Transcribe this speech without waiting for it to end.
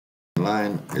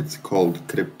online. It's called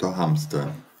Crypto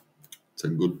Hamster. It's a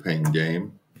good paying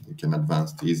game. You can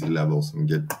advance to easy levels and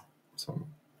get some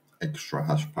extra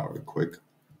hash power quick.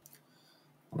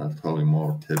 And I'll tell you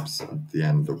more tips at the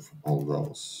end of all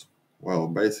those. Well,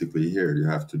 basically here you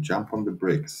have to jump on the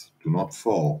bricks. Do not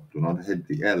fall. Do not hit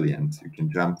the aliens. You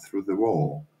can jump through the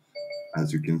wall,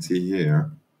 as you can see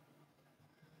here.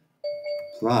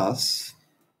 Plus,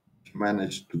 if you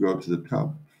manage to go to the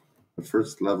top, the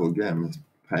first level game is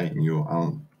paying you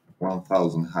on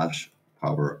 1000 hash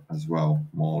power as well,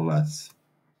 more or less.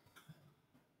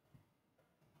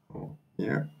 Oh,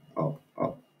 here,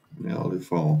 up, nearly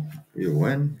fall. You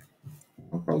win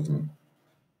 1000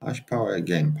 hash power,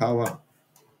 again power.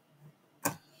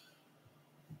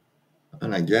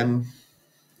 And again,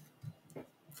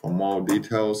 for more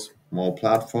details, more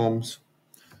platforms,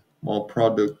 more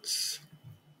products,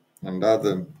 and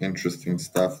other interesting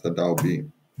stuff that I'll be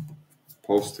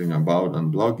posting about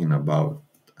and blogging about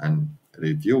and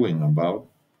reviewing about,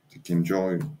 you can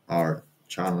join our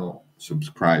channel,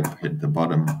 subscribe, hit the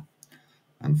button,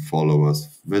 and follow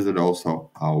us. Visit also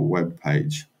our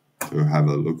webpage to have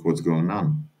a look what's going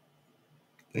on.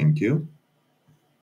 Thank you.